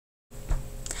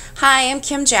Hi, I'm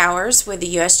Kim Jowers with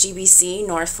the USGBC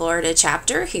North Florida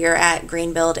chapter here at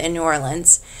Greenbuild in New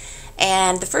Orleans.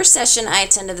 And the first session I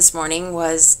attended this morning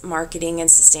was Marketing and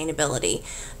Sustainability,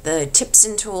 the tips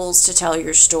and tools to tell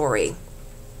your story.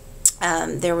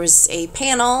 There was a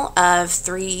panel of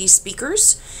 3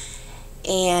 speakers,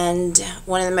 and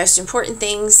one of the most important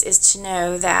things is to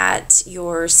know that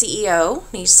your CEO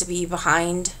needs to be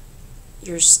behind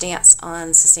your stance on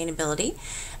sustainability.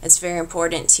 It's very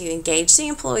important to engage the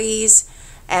employees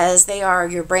as they are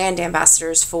your brand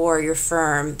ambassadors for your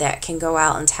firm that can go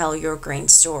out and tell your green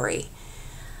story.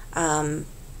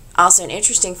 Also, an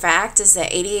interesting fact is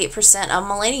that 88% of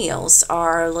millennials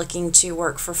are looking to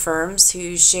work for firms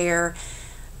who share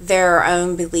their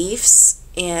own beliefs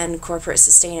in corporate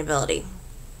sustainability.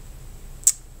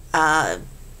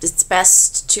 It's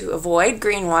best to avoid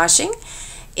greenwashing.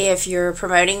 If you're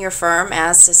promoting your firm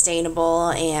as sustainable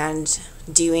and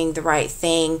doing the right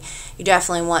thing, you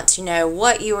definitely want to know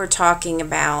what you are talking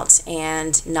about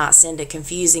and not send a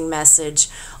confusing message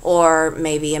or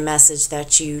maybe a message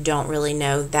that you don't really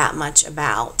know that much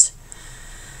about.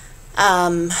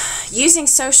 Using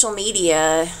social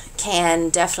media can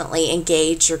definitely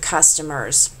engage your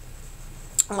customers.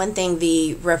 One thing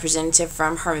the representative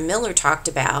from Herman Miller talked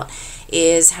about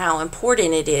is how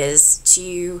important it is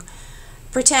to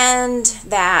pretend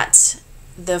that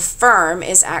the firm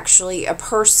is actually a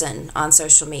person on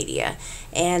social media,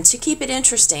 and to keep it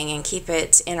interesting and keep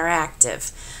it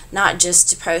interactive, not just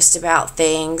to post about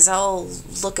things, oh,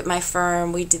 look at my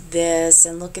firm, we did this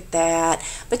and look at that,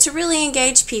 but to really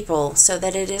engage people so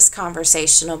that it is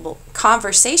conversational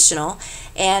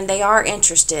and they are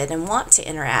interested and want to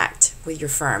interact with your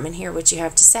firm and hear what you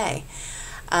have to say.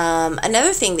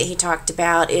 Another thing that he talked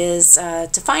about is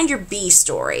to find your B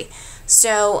story.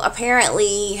 So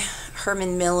apparently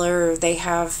Herman Miller, they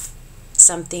have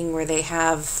something where they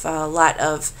have a lot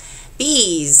of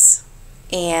bees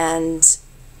and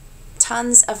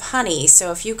tons of honey.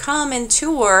 So if you come and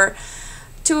tour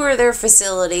their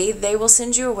facility, they will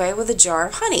send you away with a jar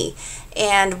of honey.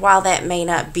 And while that may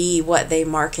not be what they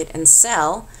market and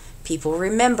sell, people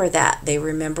remember that. They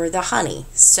remember the honey.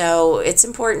 So it's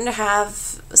important to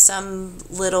have some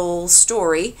little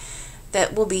story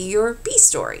that will be your bee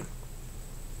story.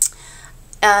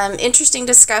 Interesting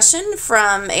discussion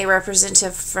from a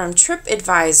representative from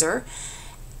TripAdvisor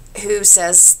who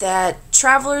says that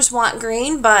travelers want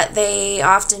green, but they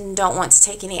often don't want to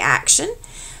take any action.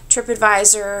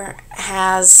 TripAdvisor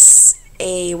has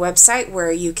a website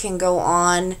where you can go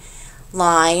online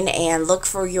and look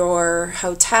for your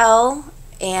hotel,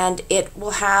 and it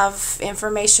will have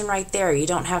information right there. You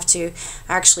don't have to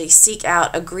actually seek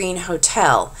out a green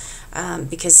hotel.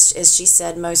 Because, as she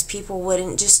said, most people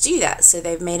wouldn't just do that. So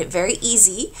they've made it very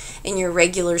easy in your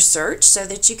regular search so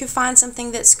that you can find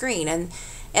something that's green. And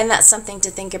that's something to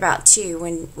think about too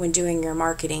when doing your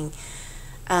marketing.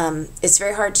 It's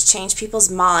very hard to change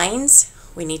people's minds.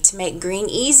 We need to make green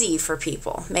easy for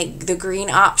people. Make the green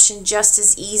option just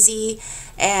as easy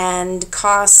and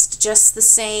cost just the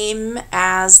same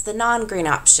as the non-green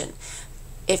option.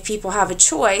 If people have a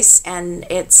choice and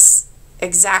it's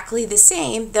exactly the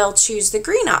same, they'll choose the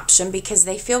green option because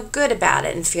they feel good about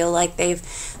it and feel like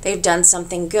they've done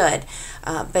something good.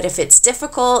 But if it's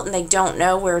difficult and they don't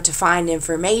know where to find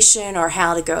information or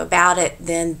how to go about it,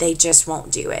 then they just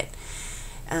won't do it.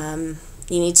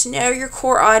 You need to know your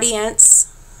core audience.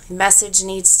 The message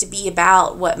needs to be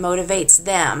about what motivates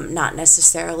them, not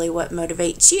necessarily what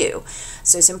motivates you.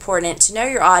 So it's important to know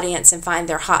your audience and find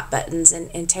their hot buttons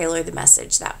and tailor the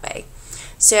message that way.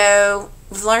 So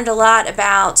we've learned a lot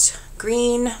about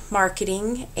green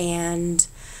marketing, and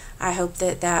I hope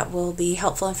that will be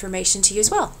helpful information to you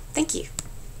as well. Thank you.